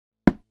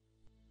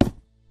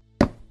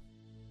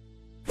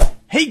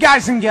Hey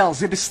guys and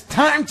gals, it is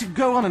time to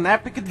go on an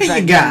epic adventure.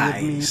 Hey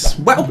guys,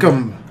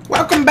 welcome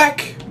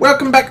back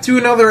to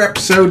another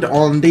episode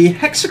on the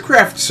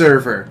HexaCraft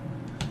server.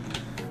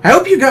 I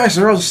hope you guys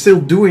are all still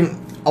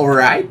doing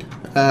alright.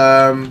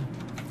 As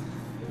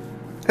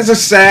I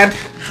said,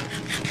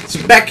 it's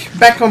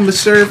back on the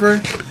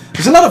server.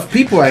 There's a lot of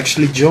people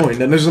actually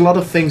joined, and there's a lot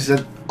of things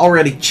that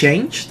already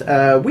changed.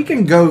 We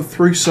can go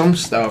through some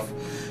stuff.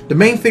 The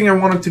main thing I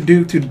wanted to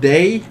do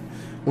today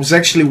was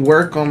actually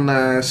work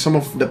on some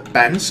of the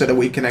pens so that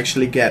we can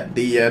actually get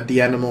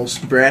the animals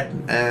bred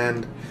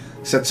and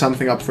set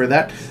something up for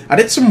that. I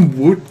did some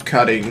wood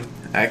cutting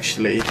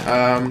actually.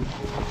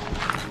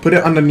 Put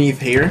it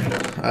underneath here.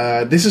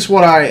 This is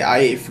what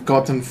I've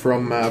gotten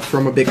from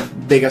a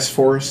big ass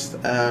forest.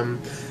 I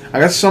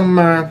got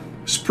some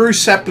spruce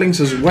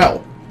saplings as well,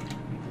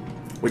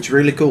 which is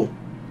really cool.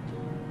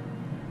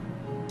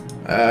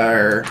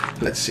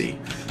 Let's see.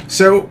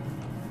 So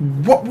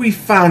what we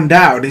found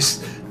out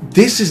is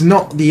this is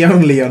not the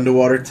only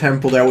underwater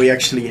temple that we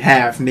actually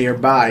have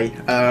nearby,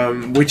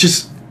 which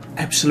is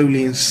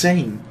absolutely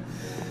insane.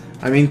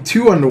 I mean,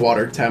 2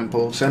 underwater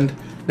temples, and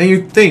then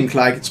you think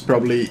like it's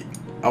probably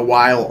a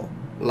while,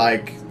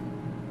 like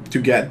to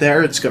get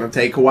there. It's gonna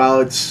take a while.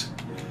 It's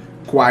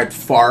quite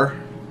far,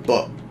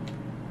 but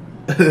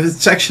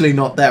it's actually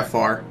not that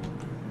far.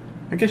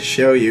 I can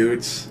show you.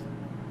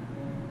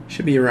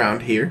 Should be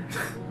around here.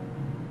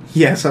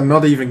 Yes, I'm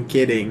not even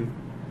kidding.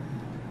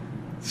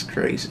 It's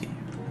crazy.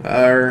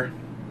 Let's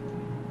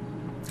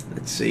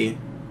see.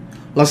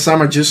 Last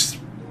time I just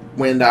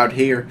went out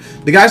here.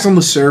 The guys on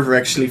the server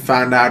actually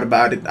found out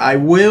about it. I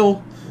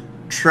will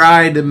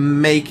try to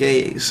make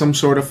some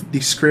sort of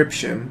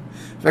description.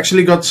 I've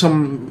actually got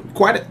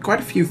quite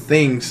a few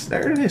things.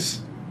 There it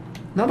is.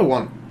 Another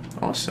one.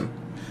 Awesome.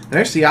 And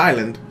there's the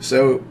island.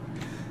 So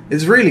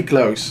it's really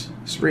close.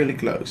 It's really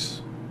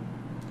close.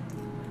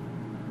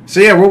 So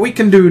yeah, what we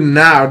can do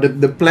now,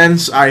 the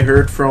plans I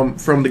heard from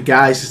the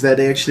guys is that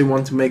they actually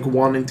want to make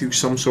one into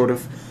some sort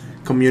of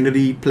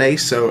community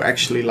place. So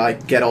actually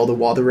like get all the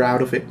water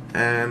out of it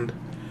and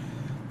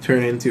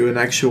turn into an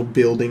actual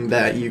building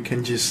that you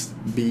can just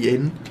be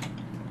in.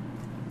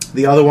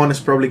 The other one is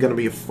probably going to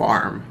be a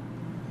farm.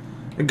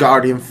 A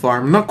guardian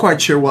farm. I'm not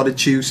quite sure what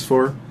it's used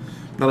for.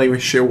 Not even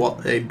sure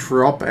what they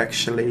drop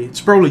actually. It's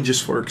probably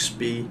just for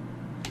XP,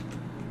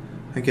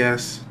 I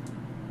guess.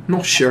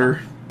 Not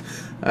sure.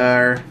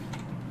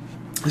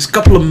 There's a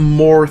couple of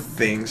more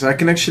things. I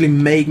can actually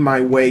make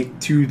my way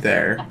to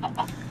there.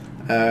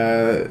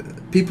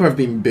 People have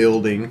been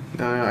building.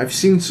 I've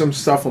seen some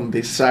stuff on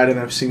this side, and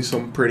I've seen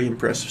some pretty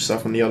impressive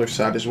stuff on the other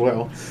side as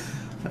well.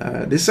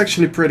 This is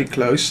actually pretty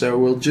close, so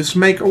we'll just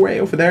make our way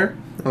over there.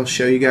 I'll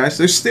show you guys.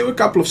 There's still a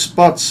couple of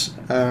spots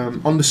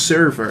on the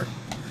server.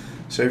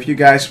 So if you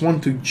guys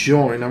want to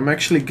join, I'm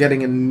actually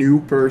getting a new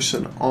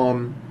person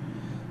on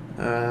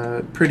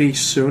pretty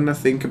soon. I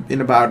think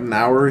in about an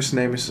hour. His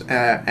name is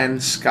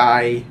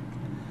N-Sky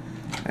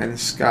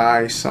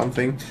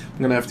something.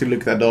 I'm gonna have to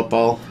look that up.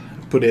 I'll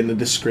put it in the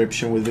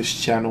description with his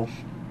channel.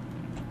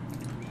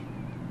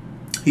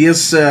 He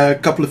has a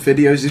couple of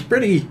videos. He's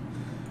pretty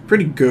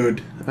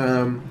good.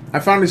 I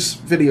found his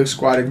videos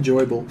quite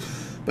enjoyable.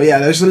 But yeah,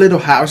 there's a little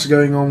house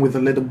going on with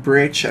a little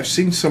bridge. I've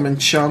seen some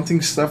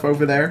enchanting stuff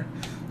over there.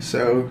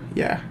 So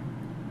yeah,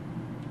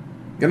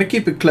 gonna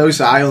keep a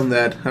close eye on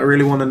that. I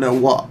really want to know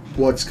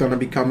what's gonna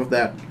become of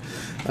that.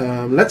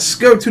 Let's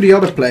go to the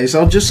other place.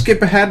 I'll just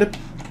skip ahead a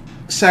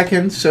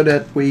second so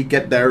that we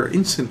get there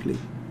instantly.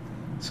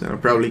 So it'll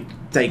probably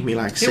take me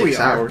like 6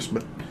 hours,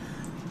 but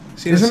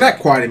isn't that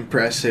quite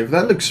impressive?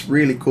 That looks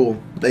really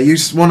cool. They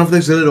used one of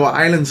those little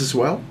islands as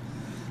well.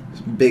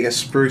 There's a big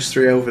spruce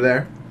tree over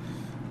there.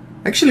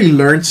 Actually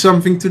learned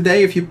something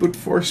today. If you put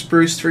 4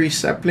 spruce tree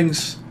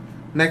saplings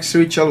next to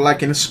each other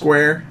like in a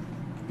square,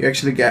 you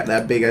actually get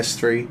that big ass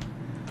tree.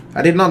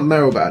 I did not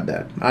know about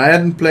that. I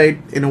hadn't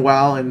played in a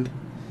while, and it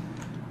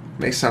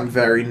may sound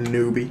very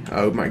newbie.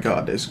 Oh my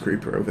god, there's a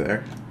creeper over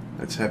there.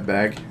 Let's head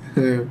back.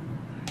 I'm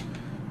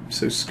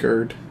so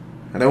scared.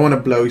 I don't want to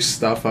blow his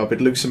stuff up. It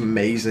looks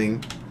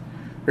amazing.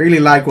 Really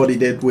like what he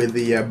did with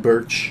the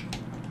birch.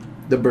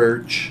 The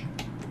birch.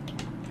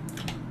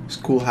 It's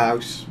a cool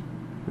house.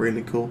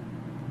 Really cool.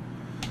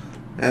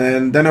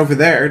 And then over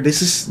there,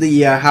 this is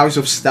the House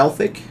of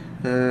Stealthic.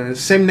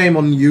 Same name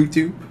on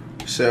YouTube.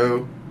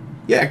 So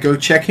yeah, go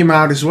check him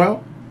out as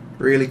well.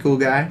 Really cool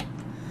guy.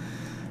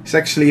 He's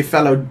actually a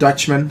fellow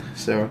Dutchman.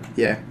 So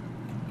yeah.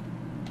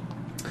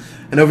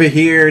 And over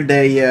here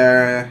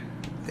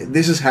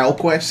this is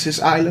Hellquest, his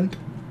island.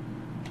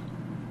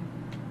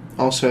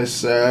 Also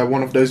has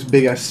one of those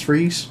big ass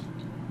trees.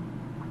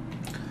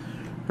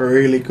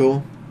 Really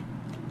cool.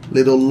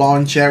 Little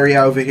launch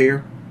area over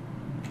here.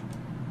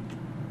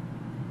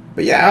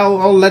 But yeah,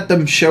 I'll let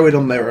them show it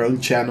on their own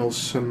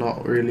channels. I'm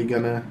not really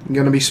gonna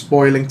be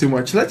spoiling too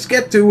much. Let's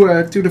get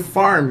to the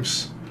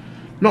farms.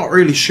 Not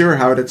really sure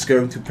how that's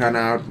going to pan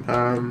out.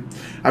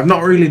 I've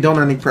not really done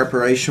any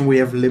preparation. We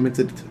have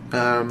limited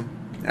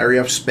area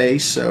of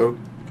space, so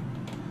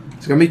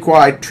it's gonna be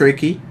quite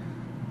tricky.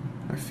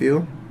 I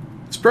feel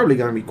it's probably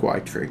gonna be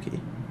quite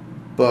tricky.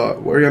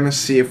 but we're gonna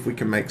see if we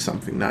can make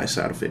something nice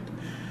out of it.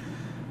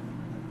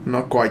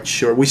 Not quite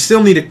sure. We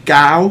still need a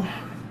cow,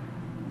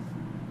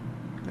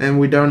 and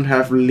we don't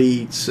have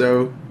leads,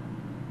 so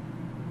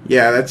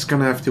yeah, that's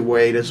gonna have to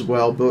wait as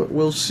well. But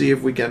we'll see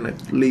if we can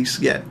at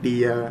least get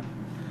the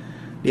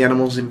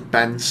animals in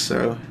pens,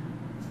 so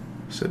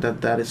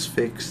that is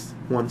fixed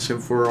once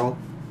and for all.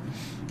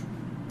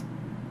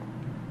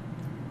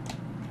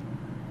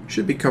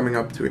 Should be coming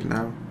up to it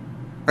now.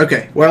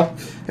 Okay, well,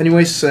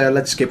 anyways,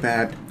 let's skip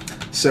ahead.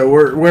 So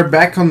we're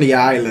back on the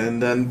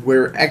island, and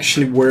we're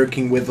actually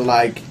working with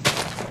like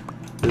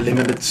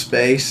limited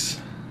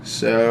space.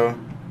 So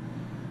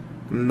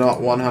I'm not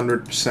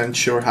 100%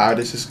 sure how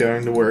this is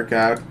going to work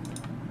out.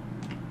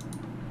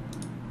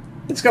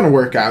 It's gonna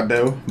work out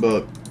though,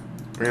 but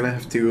we're gonna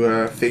have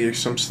to figure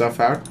some stuff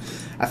out.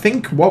 I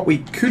think what we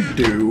could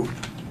do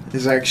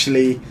is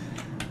actually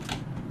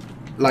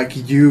like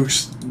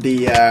use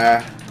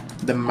the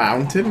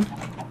mountain,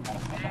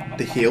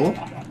 the hill,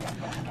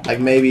 like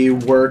maybe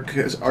work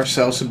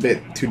ourselves a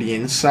bit to the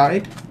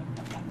inside,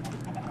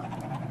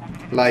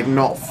 like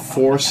not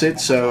force it.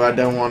 So I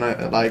don't want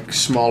to like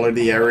smaller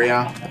the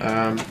area.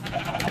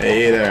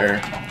 Hey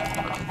there.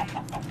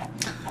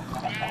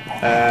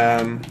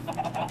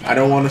 I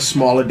don't want to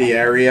smaller the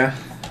area.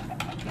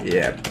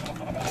 Yeah,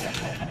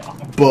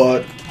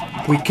 but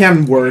we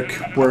can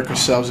work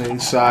ourselves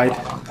inside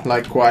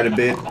like quite a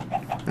bit.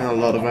 And a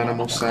lot of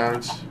animal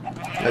sounds.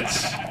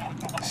 Let's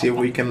see if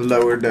we can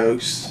lower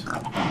those.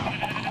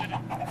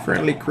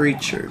 Friendly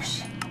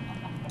creatures.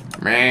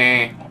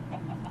 Meh.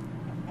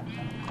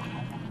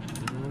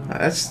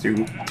 That's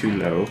too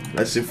low.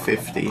 Let's do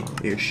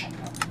 50-ish.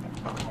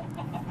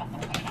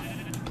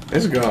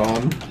 It's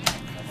gone.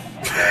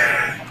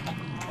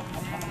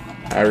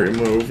 I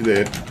removed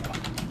it.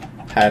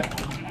 Had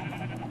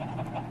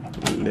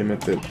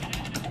limited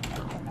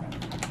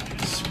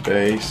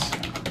space.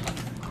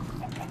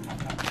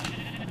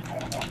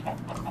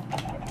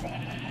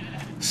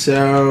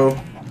 So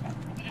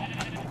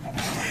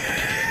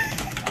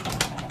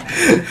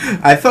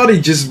I thought he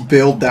just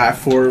built that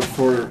for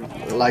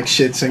like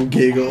shits and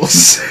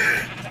giggles.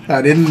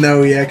 I didn't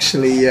know he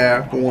actually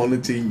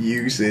wanted to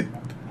use it.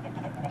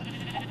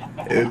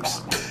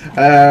 Oops.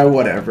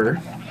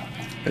 Whatever.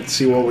 Let's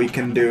see what we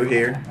can do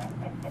here.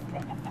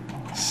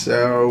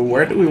 So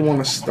where do we want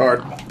to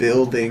start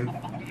building?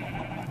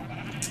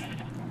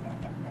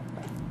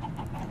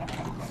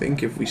 I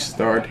think if we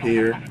start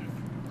here.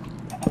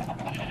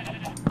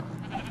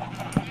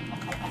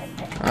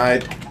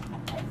 Alright.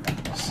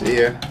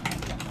 See ya.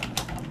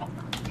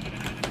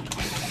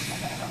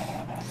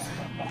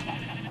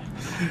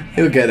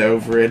 He'll get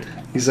over it.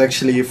 He's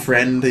actually a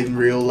friend in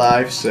real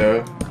life,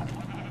 so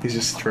he's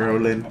just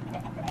trolling.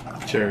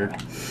 Jerk.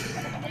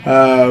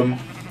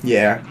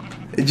 Yeah.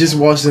 It just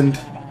wasn't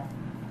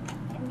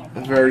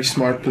a very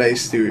smart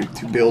place to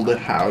build a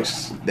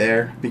house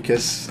there,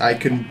 because I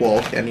couldn't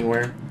walk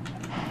anywhere.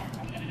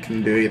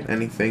 Couldn't do it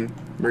anything,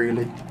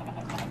 really.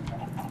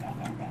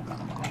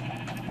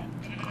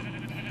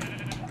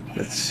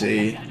 Let's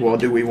see, what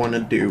do we want to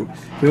do?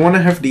 If we want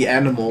to have the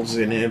animals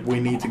in it, we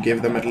need to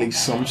give them at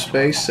least some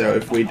space. So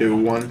if we do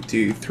 1,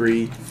 2,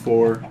 3,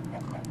 4,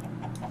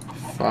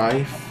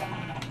 5,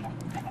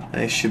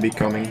 they should be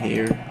coming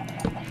here.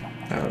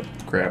 Oh,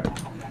 crap.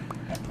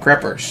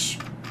 Crappers.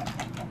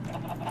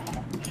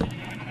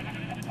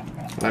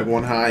 Like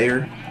one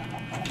higher.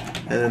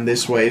 And then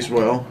this way as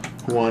well.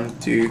 1,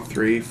 2,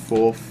 3,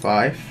 4,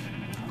 5.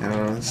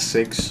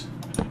 6.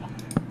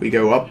 We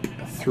go up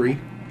 3.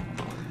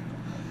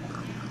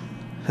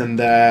 And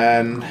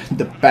then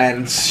the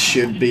pants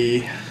should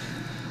be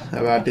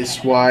about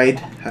this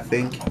wide, I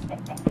think.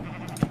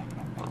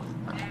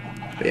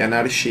 But yeah,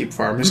 now the sheep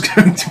farm is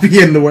going to be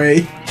in the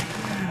way.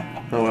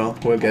 Oh well,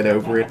 we'll get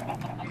over it.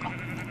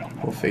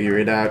 We'll figure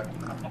it out.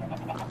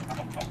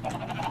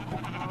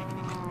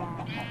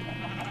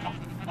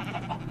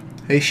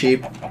 Hey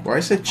sheep, why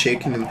is that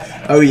chicken in...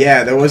 Oh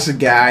yeah, there was a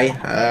guy,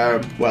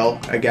 well,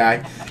 a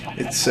guy.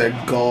 It's a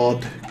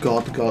god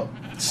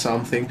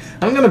something.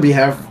 I'm gonna be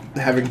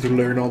having to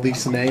learn all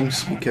these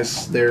names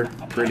because they're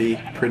pretty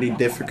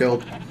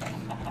difficult.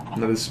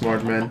 I'm not a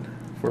smart man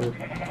for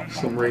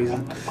some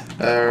reason.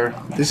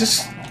 This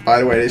is, by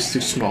the way, this is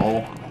too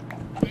small.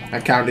 I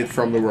counted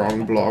from the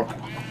wrong block.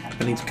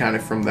 I need to count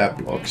it from that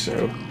block.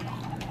 So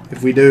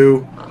if we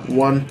do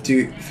 1,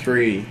 2,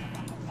 3,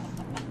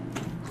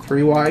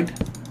 3 wide,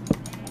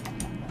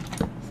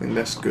 I think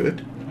that's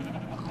good.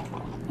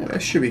 Yeah,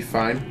 that should be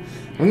fine.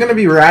 I'm gonna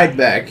be right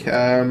back.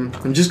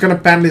 I'm just gonna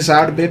pan this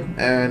out a bit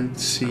and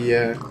see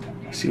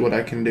what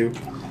I can do.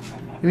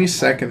 Give me a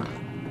second.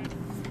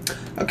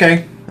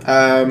 Okay.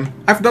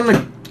 I've done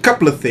a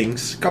couple of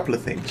things.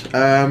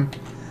 I've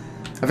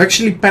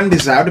actually panned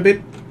this out a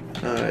bit.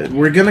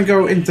 We're gonna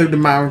go into the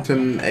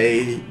mountain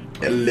a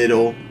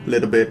little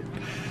bit.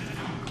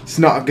 It's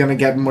not gonna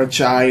get much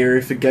higher.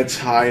 If it gets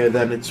higher,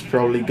 then it's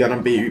probably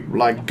gonna be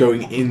like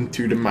going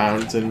into the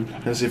mountain,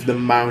 as if the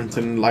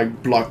mountain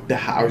like blocked the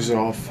house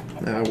off,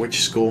 which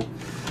is cool.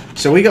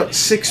 So we got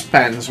 6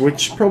 pans,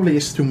 which probably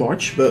is too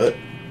much, but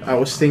I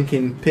was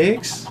thinking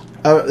pigs.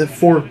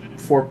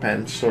 Four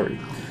pens, sorry.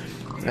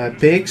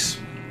 Pigs,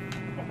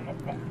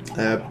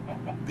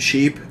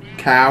 sheep,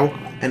 cow,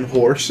 and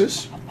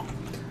horses.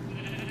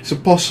 It's a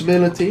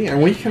possibility,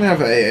 and we can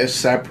have a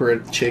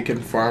separate chicken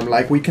farm.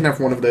 Like, we can have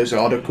one of those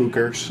auto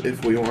cookers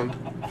if we want.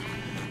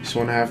 Just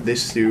want to have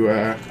this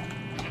to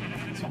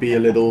be a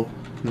little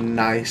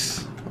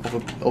nice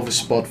of a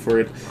spot for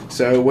it.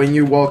 So when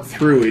you walk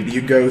through it,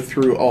 you go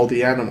through all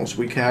the animals.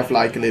 We can have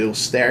like a little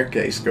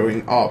staircase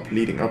going up,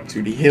 leading up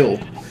to the hill.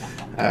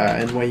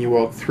 And when you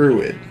walk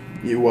through it,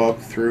 you walk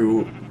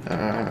through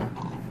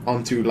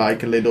onto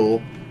like a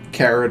little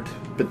carrot,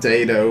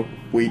 potato,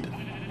 wheat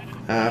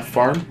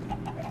farm.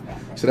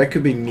 So that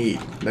could be neat.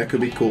 That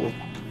could be cool.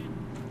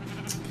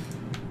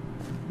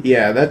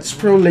 Yeah, that's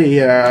probably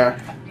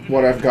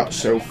what I've got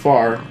so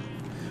far.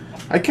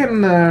 I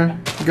can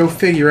go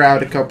figure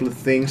out a couple of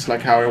things,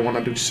 like how I want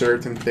to do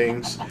certain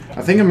things.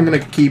 I think I'm going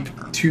to keep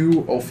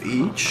 2 of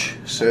each,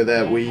 so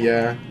that we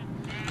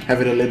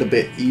have it a little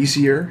bit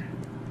easier.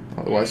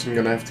 Otherwise I'm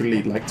going to have to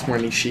lead like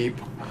 20 sheep.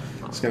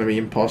 It's going to be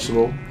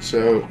impossible.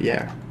 So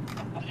yeah,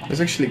 let's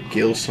actually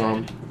kill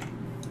some.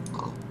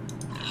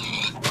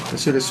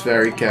 Let's do this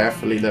very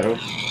carefully though.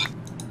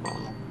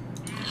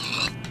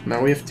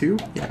 Now we have 2?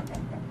 Yeah.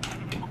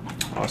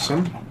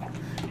 Awesome.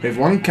 We have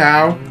 1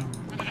 cow.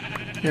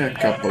 Yeah, a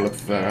couple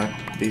of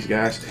these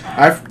guys.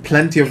 I have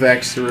plenty of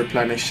eggs to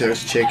replenish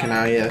those chicken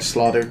I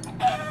slaughtered.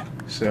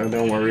 So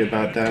don't worry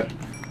about that.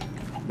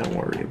 Don't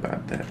worry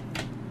about that.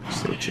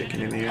 Still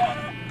chicken in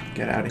here.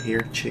 Get out of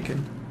here,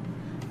 chicken.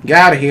 Get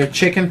out of here,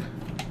 chicken.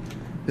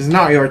 This is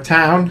not your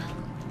town.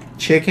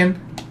 Chicken.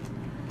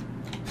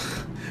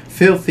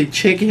 Filthy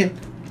chicken.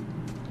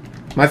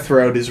 My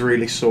throat is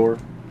really sore.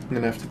 I'm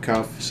gonna have to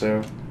cough,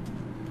 so...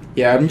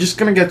 Yeah, I'm just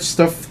gonna get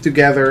stuff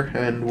together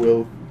and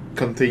we'll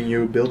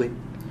continue building.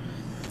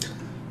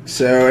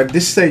 So at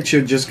this stage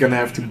you're just gonna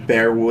have to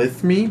bear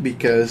with me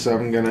because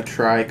I'm gonna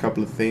try a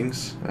couple of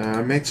things.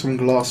 I made some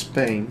glass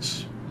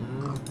panes.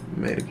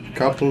 Made a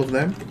couple of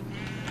them.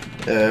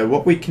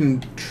 What we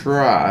can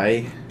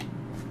try,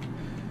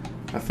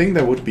 I think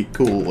that would be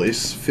cool,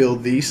 is fill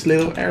these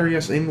little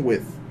areas in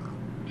with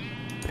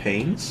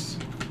paints.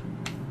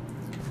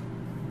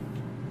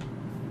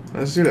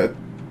 Let's do that.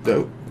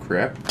 Oh,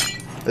 crap.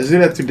 Let's do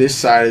that to this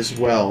side as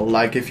well.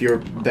 Like if you're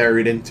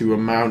buried into a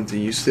mountain,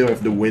 you still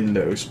have the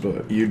windows,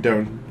 but you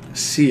don't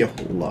see a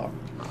whole lot.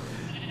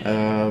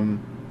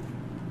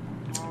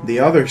 The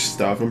other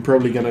stuff I'm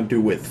probably gonna do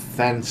with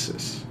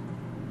fences.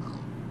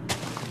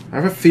 I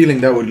have a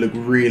feeling that would look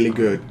really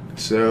good.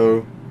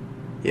 So,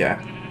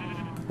 yeah.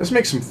 Let's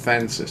make some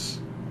fences.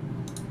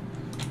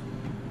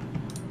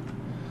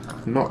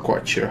 I'm not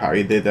quite sure how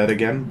you did that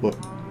again, but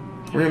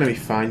we're gonna be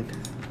fine.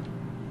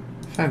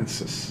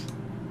 Fences.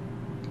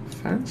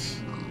 Fence?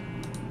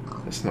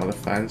 That's not a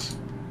fence.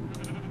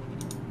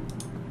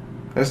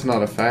 That's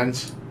not a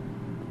fence.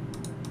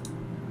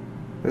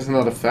 That's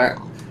not a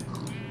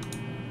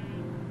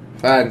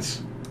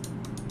fence.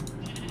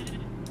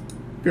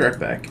 Be right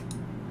back.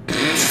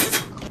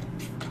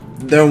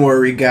 Don't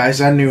worry guys,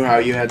 I knew how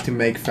you had to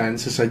make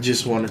fences, I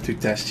just wanted to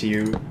test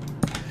you.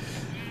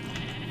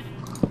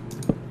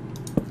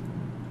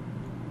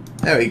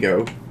 There we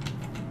go.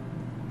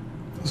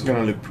 It's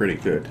gonna look pretty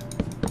good,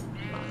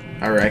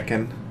 I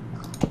reckon.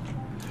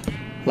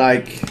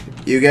 Like,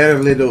 you get a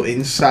little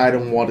insight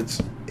on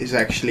what is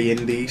actually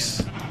in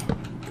these.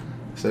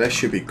 So that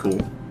should be cool.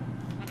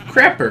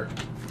 Crapper!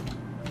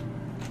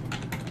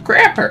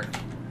 Crapper!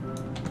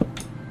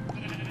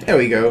 There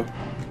we go.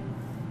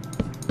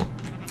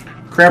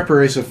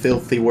 Crapper is a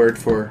filthy word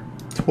for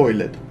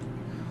toilet.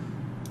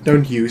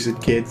 Don't use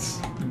it, kids.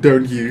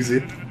 Don't use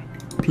it.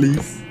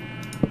 Please.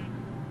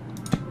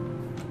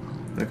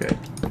 Okay.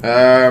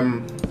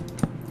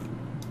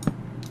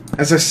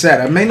 As I said,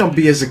 I may not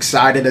be as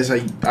excited as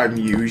I'm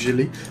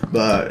usually,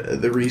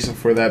 but the reason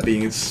for that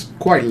being it's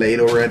quite late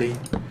already,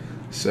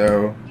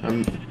 so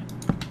I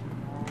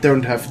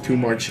don't have too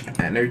much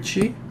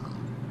energy,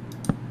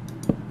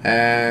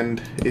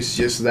 and it's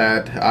just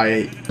that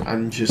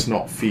I'm just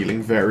not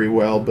feeling very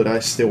well, but I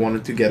still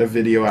wanted to get a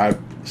video out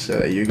so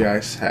that you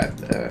guys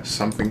had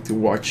something to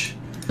watch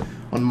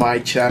on my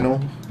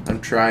channel.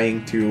 I'm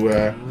trying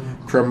to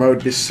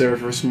promote this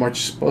server as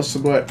much as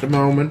possible at the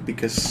moment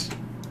because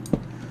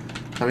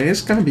I mean,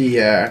 it's gonna be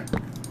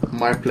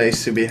my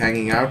place to be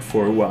hanging out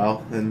for a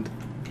while, and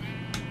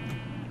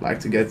I'd like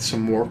to get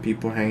some more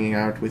people hanging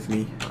out with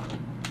me.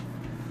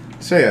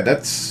 So yeah,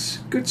 that's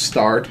good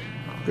start.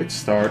 Good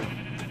start.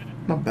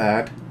 Not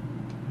bad.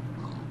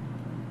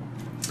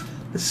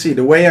 Let's see,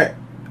 the way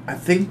I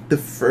think the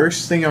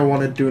first thing I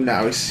want to do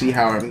now is see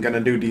how I'm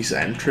gonna do these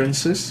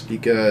entrances,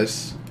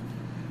 because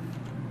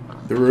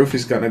the roof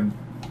is gonna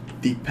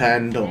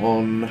depend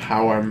on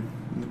how I'm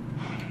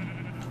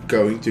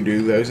going to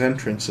do those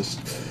entrances.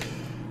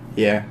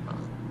 Yeah.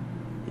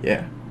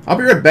 I'll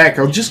be right back.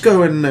 I'll just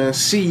go and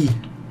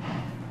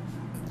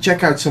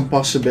check out some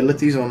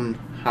possibilities on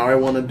how I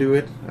want to do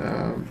it,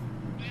 and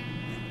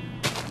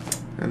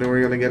then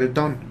we're gonna get it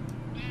done.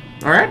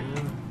 Alright?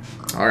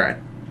 Alright.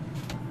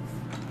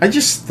 I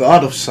just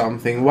thought of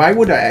something. Why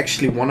would I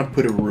actually want to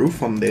put a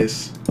roof on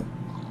this?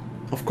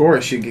 Of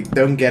course, you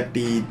don't get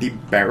the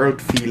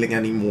barrowed feeling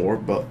anymore,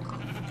 but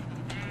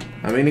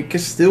I mean, it can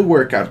still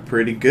work out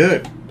pretty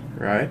good,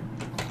 right?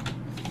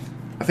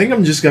 I think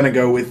I'm just gonna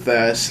go with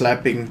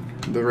slapping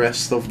the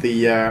rest of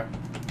the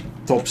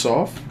tops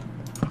off,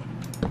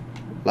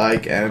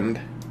 like, and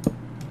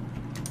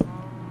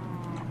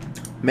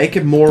make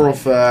it more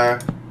of a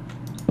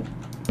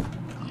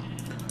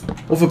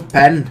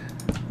pen,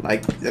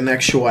 like an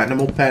actual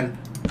animal pen.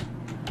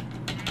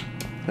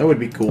 That would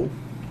be cool,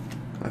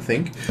 I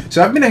think.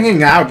 So I've been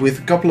hanging out with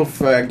a couple of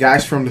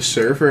guys from the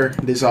server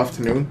this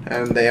afternoon,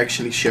 and they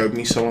actually showed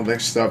me some of their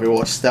stuff. It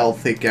was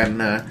Stealthic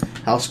and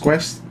House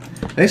Quest.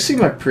 They seem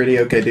like pretty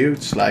okay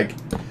dudes. Like,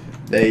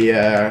 they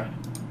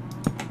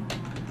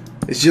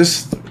it's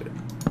just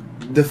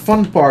the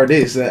fun part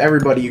is that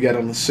everybody you get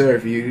on the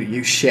server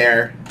you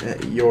share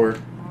your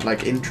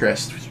like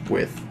interests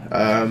with.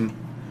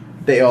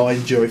 They all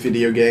enjoy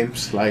video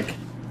games, like,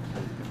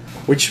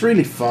 which is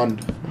really fun.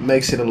 It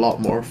makes it a lot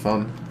more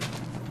fun.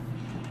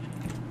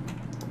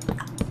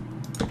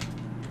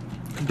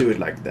 Do it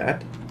like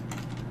that,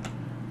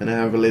 and I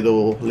have a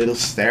little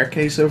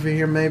staircase over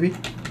here, maybe,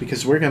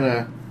 because we're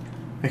gonna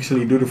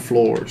actually do the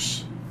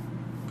floors,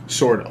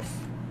 sort of.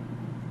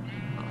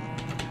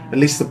 At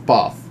least the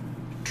path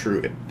through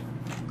it.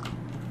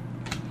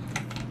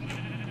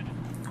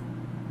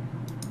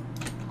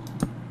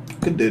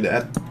 Could do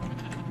that.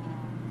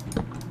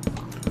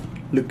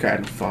 Look kind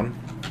of fun.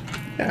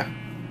 Yeah,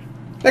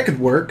 that could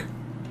work.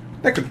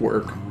 That could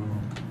work.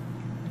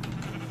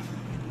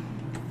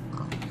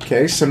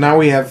 Okay, so now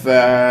we have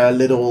a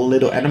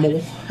little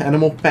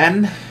animal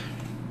pen.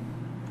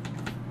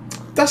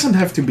 Doesn't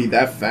have to be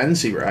that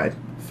fancy, right?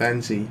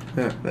 Fancy.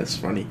 Huh, that's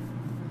funny.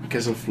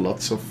 Because of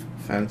lots of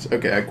fans.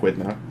 Okay, I quit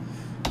now.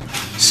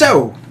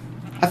 So,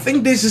 I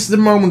think this is the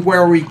moment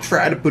where we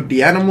try to put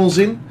the animals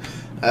in.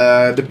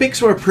 The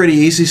pigs were pretty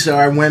easy, so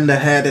I went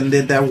ahead and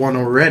did that one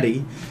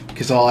already.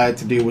 Because all I had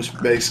to do was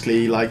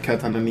basically like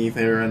cut underneath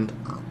here and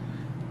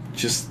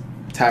just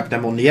tap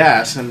them on the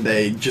ass and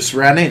they just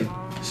ran in.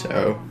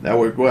 So that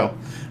worked well.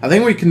 I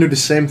think we can do the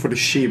same for the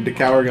sheep. The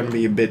cow are gonna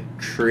be a bit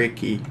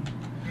tricky.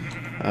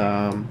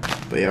 But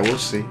yeah, we'll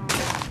see.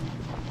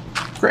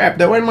 Crap,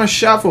 that went my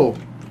shovel.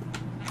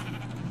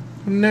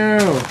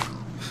 No.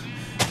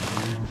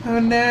 Oh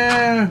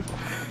no.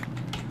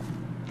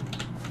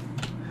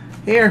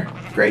 Here,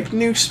 great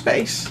new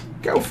space.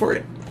 Go for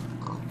it.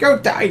 Go,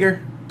 tiger.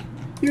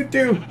 You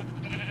too.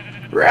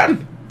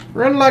 Run.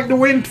 Run like the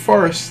wind,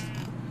 Forest.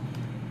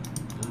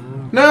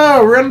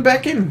 No, run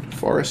back in,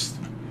 Forest.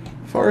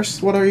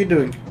 Forest, what are you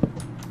doing?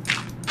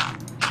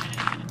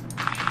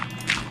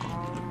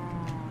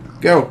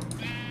 Go.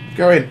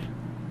 Go in.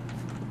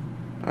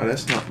 Oh,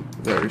 that's not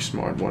very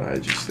smart what I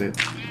just did.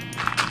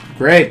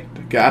 Great.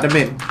 Got him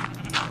in.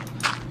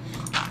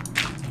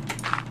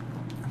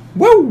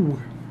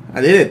 Woo!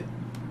 I did it.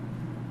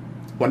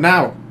 What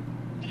now?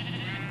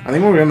 I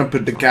think we're gonna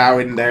put the cow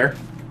in there.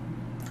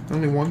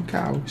 Only one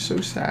cow.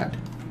 So sad.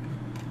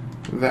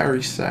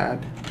 Very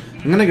sad.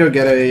 I'm gonna go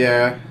get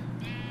a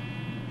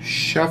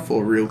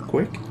shovel real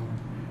quick.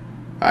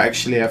 I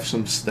actually have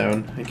some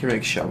stone. I can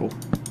make shovel.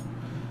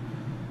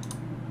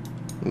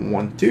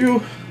 1, 2.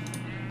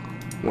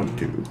 1,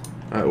 2.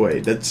 Oh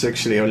wait, that's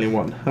actually only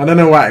one. I don't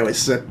know why I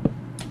said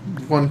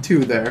 1,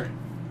 2 there.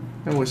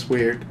 That was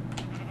weird.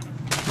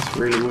 That's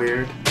really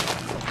weird.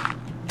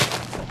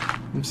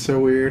 I'm so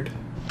weird.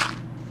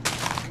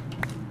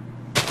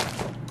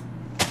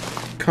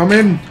 Come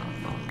in!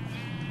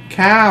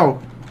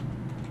 Cow!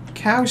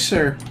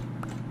 Cowser!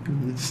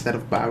 Instead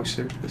of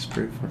Bowser. That's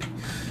pretty funny.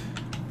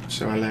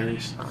 So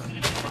hilarious.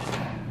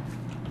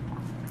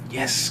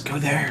 Yes, go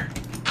there!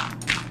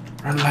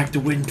 Run like the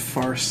wind,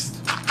 Forest.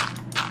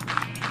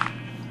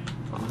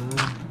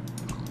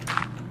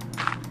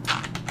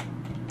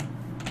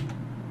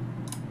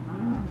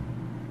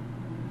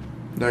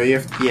 No, you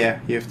have to, yeah,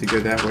 you have to go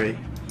that way.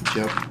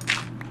 Jump.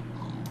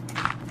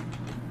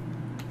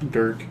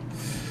 Dirk.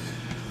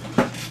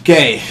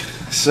 Okay,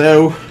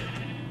 so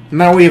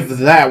now we have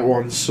that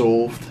one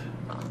solved.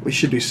 We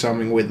should do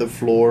something with the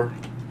floor.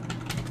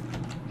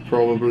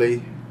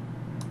 Probably.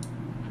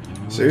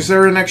 So is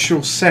there an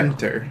actual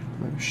center?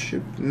 Oh,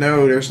 shit.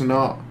 No, there's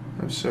not.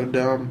 I'm so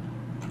dumb.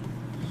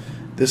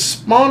 The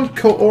spawn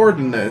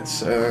coordinates.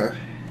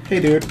 Hey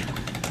dude.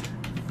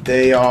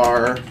 They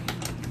are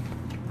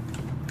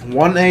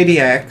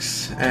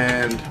 180x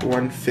and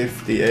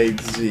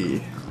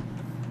 158z.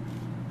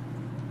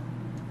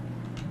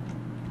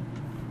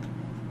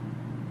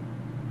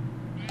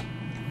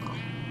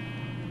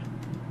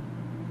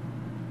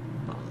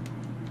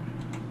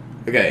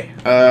 Okay,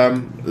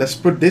 let's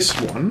put this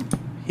one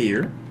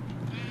here,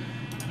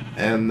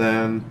 and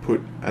then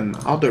put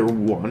another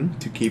one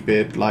to keep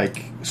it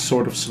like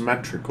sort of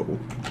symmetrical.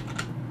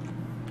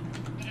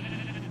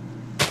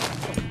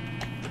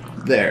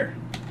 There.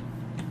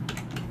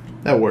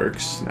 That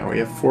works. Now we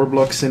have 4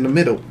 blocks in the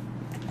middle.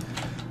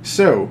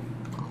 So,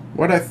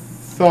 what I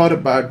thought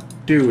about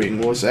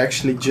doing was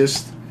actually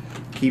just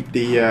keep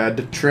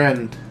the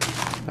trend.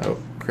 Oh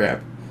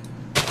crap!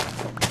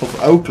 Of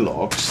oak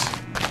logs.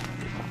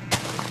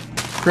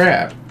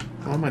 Crap!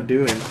 What am I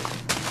doing?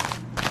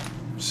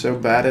 I'm so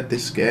bad at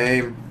this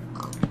game.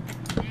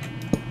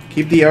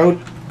 Keep the oak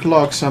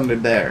logs under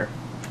there.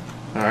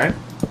 All right.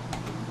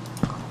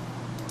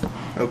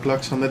 Oak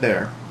logs under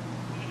there.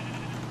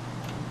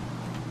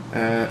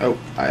 Oh,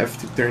 I have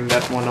to turn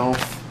that one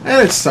off.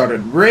 And it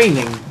started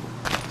raining.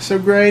 So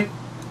great.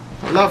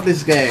 I love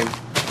this game.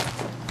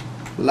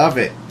 Love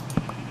it.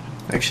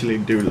 Actually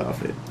do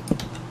love it.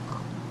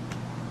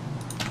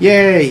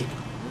 Yay!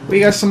 We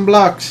got some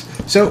blocks.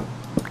 So,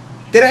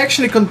 did I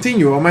actually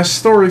continue on my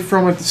story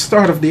from at the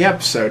start of the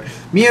episode?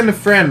 Me and a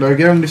friend are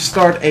going to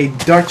start a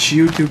Dutch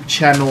YouTube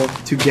channel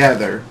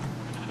together.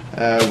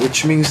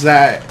 Which means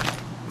that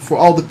for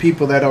all the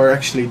people that are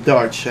actually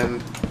Dutch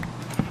and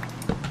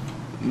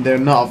they're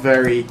not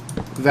very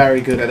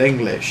good at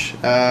English,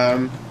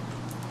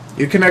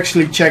 you can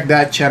actually check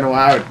that channel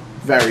out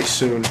very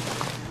soon.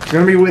 It's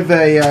gonna be with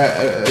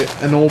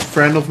an old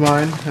friend of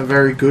mine, a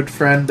very good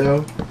friend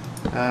though.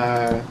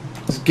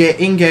 His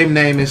in-game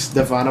name is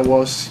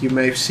Davanawas. You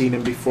may have seen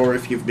him before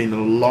if you've been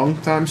a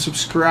long-time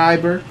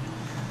subscriber.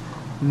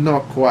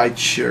 Not quite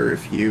sure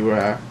if you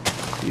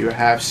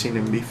have seen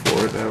him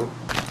before though.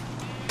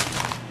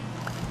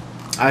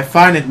 I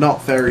find it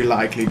not very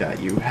likely that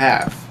you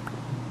have.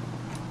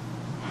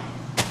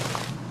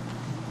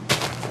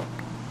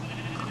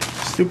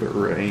 Stupid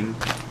rain.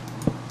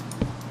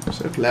 I'm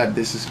so glad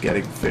this is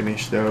getting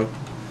finished though.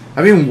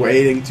 I've been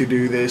waiting to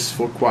do this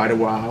for quite a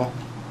while.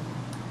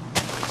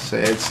 So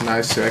it's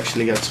nice to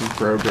actually get some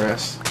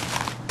progress.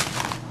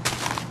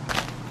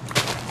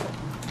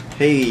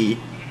 Hey.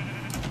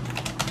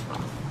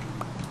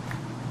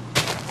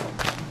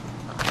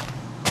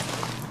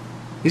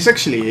 He's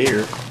actually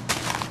here.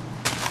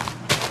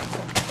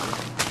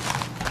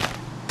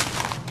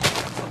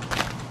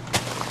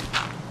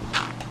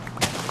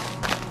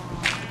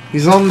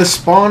 He's on the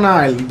spawn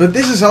island, but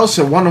this is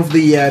also one of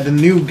the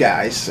new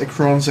guys,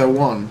 Akronza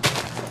 1.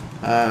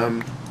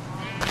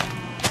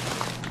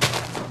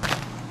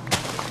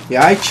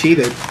 Yeah, I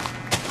cheated.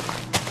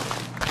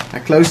 I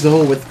closed the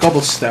hole with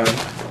cobblestone.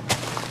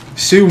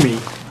 Sue me.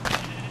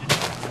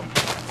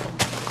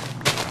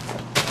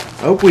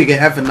 Hope we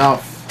have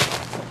enough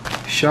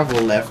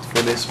shovel left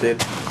for this bit.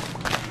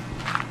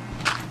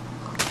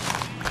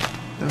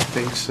 Don't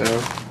think so.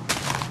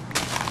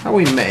 Oh,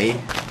 we may.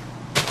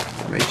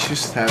 May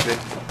just have it.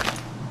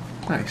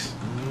 Nice.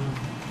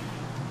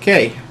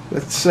 Okay,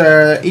 let's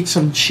eat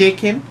some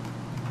chicken.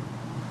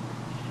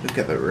 Look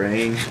at the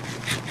rain.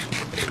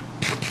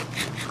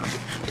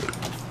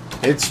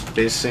 It's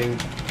pissing.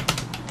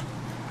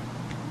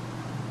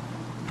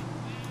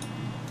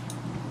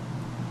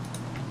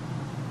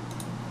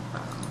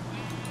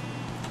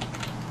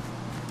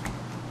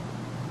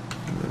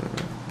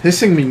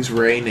 Pissing means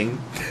raining.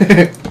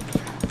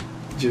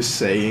 Just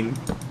saying.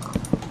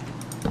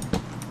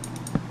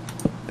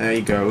 There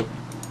you go.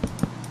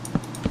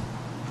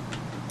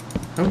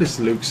 Oh, this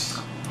looks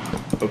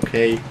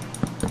okay.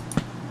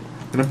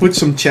 I'm gonna put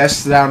some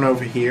chests down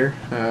over here.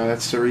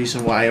 That's the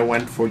reason why I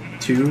went for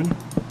 2.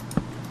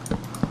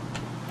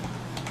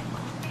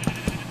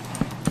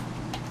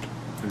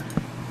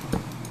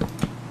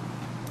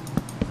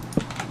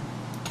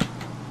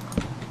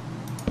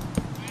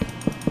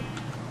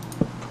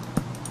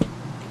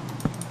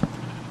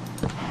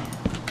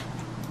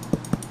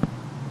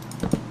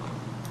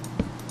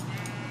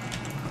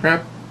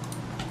 Crap.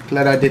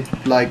 Glad I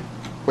did like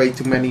way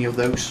too many of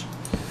those.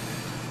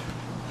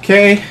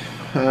 Okay.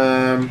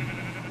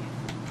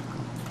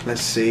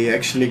 Let's see.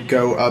 Actually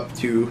go up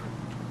to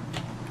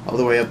all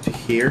the way up to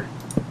here,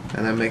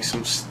 and then make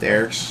some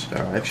stairs.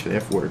 Oh, I actually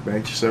have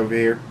workbenches over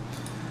here.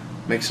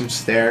 Make some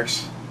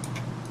stairs.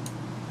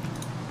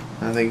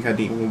 I think I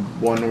need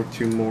 1 or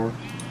 2 more.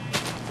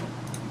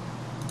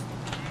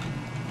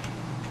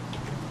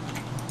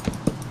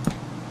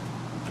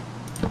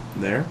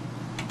 There.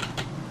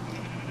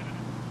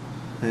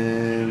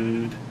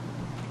 And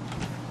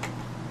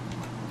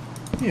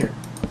here.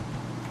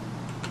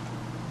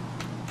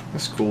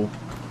 That's cool.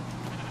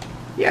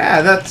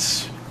 Yeah,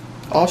 that's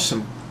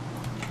awesome.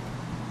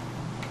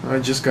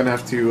 I'm just gonna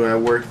have to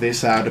work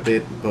this out a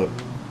bit, but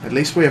at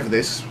least we have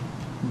this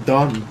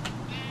done.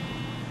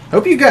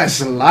 Hope you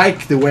guys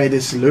like the way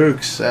this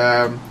looks.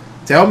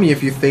 Tell me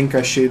if you think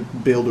I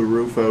should build a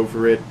roof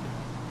over it.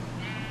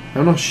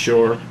 I'm not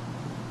sure.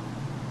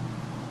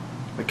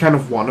 I kind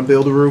of want to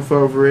build a roof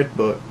over it,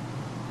 but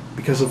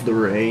because of the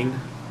rain.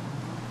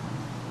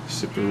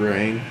 Super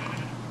rain.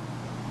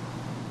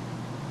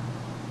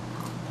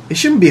 It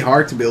shouldn't be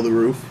hard to build a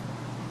roof.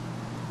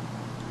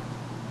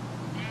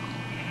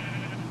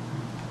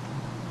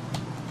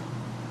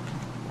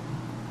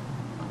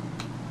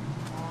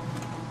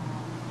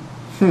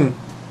 You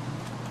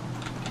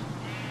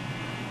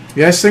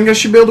guys think I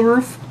should build a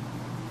roof?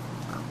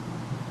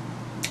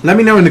 Let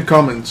me know in the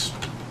comments.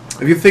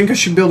 If you think I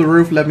should build a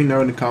roof, let me know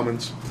in the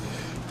comments.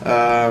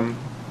 I'm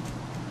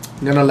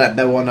gonna let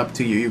that one up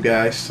to you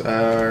guys.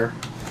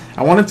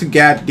 I wanted to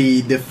get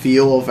the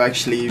feel of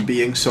actually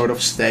being sort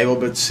of stable,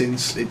 but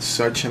since it's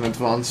such an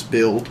advanced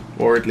build,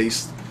 or at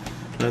least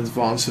an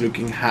advanced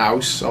looking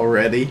house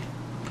already,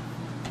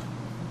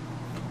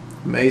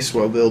 may as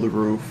well build a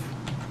roof.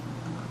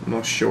 I'm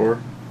not sure.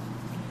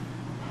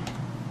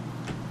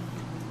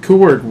 Could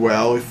work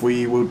well if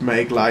we would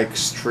make like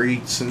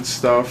streets and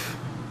stuff.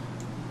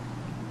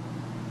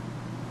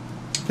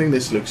 I think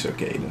this looks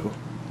okay though.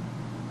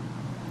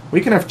 We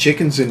can have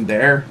chickens in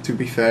there, to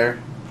be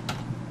fair.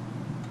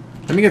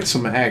 Let me get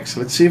some eggs.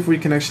 Let's see if we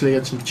can actually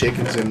get some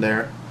chickens in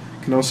there.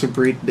 Can also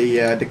breed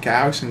the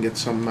cows and get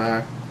some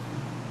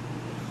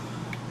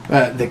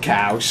the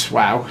cows.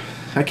 Wow,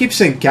 I keep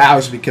saying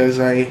cows because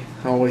I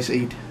always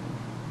eat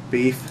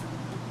beef.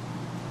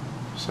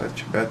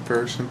 Such a bad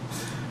person.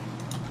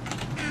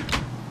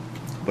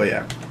 But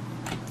yeah,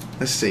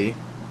 let's see.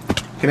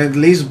 Can at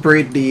least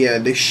breed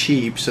the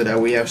sheep so that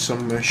we have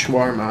some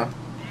shawarma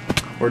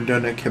or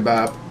doner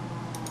kebab.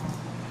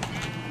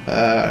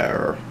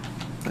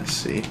 Let's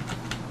see.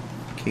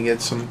 Can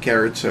get some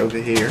carrots over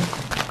here.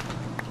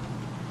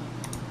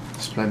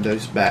 Let's plant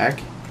those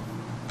back.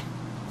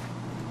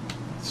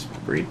 Let's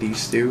breed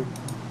these two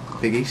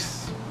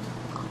piggies.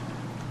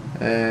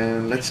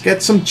 And let's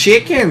get some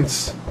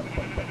chickens.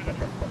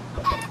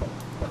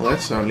 Well,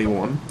 that's only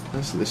one.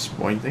 That's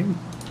disappointing.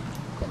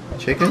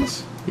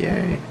 Chickens?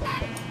 Yay.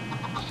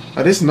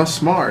 Oh, this is not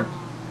smart.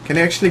 Can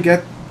they actually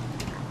get...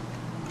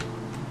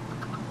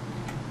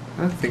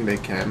 I don't think they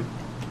can.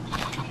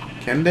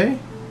 Can they?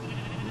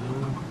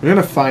 We're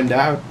gonna find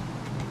out.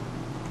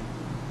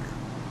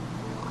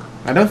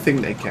 I don't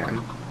think they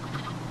can.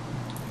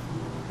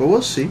 But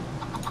we'll see.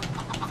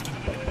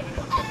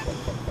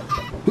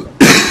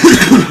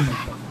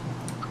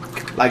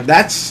 Like,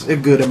 that's a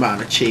good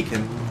amount of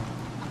chicken.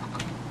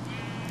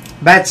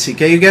 Betsy,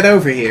 can you get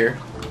over here?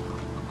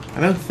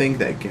 I don't think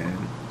they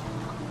can.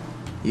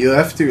 You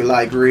have to,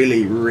 like,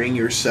 really ring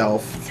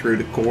yourself through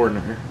the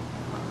corner.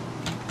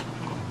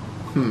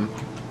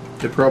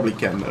 They probably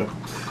can, though.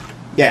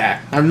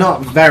 Yeah, I'm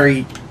not a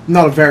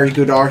very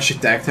good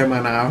architect, am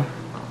I now?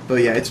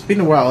 But yeah, it's been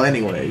a while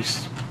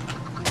anyways.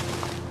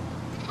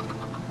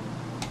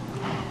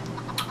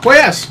 Well,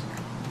 yes,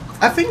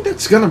 I think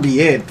that's gonna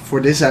be it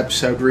for this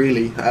episode,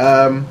 really.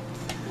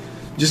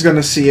 Just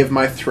gonna see if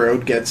my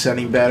throat gets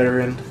any better,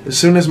 and as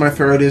soon as my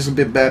throat is a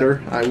bit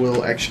better, I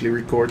will actually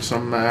record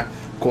some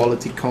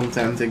quality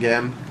content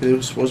again.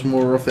 This was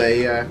more of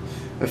a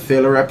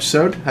filler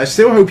episode. I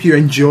still hope you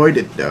enjoyed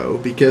it, though,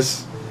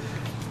 because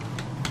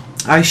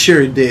I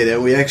sure did,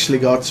 and we actually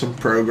got some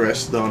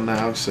progress done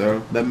now,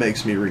 so that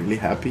makes me really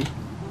happy.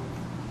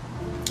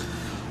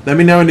 Let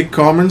me know in the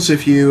comments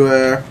if you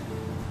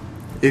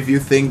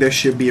think there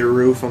should be a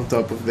roof on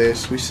top of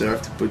this. We still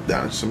have to put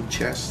down some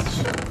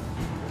chests.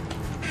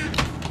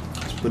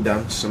 Let's put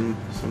down some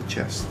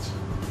chests.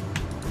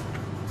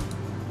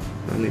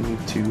 Only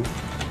need to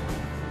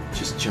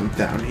just jump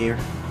down here.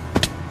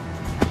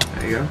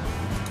 There you go.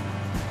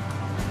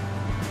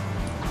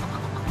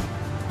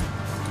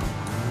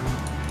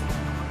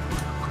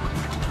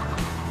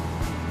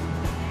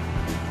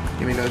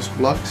 Give me those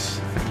blocks,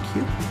 thank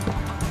you.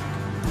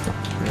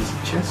 There's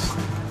a chest.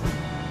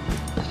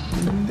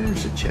 And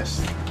there's a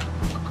chest.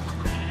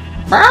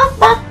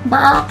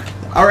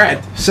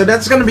 Alright, so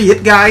that's gonna be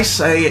it,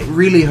 guys. I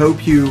really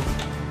hope you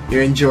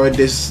enjoyed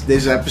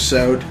this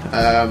episode.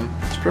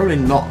 It's probably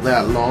not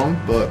that long,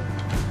 but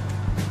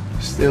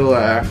still,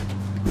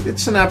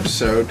 it's an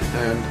episode,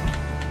 and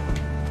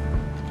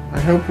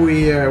I hope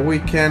we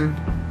can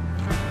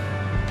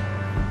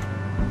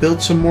build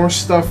some more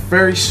stuff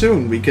very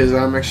soon, because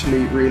I'm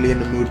actually really in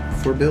the mood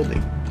for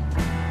building.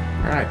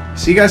 Alright,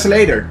 see you guys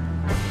later.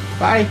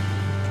 Bye.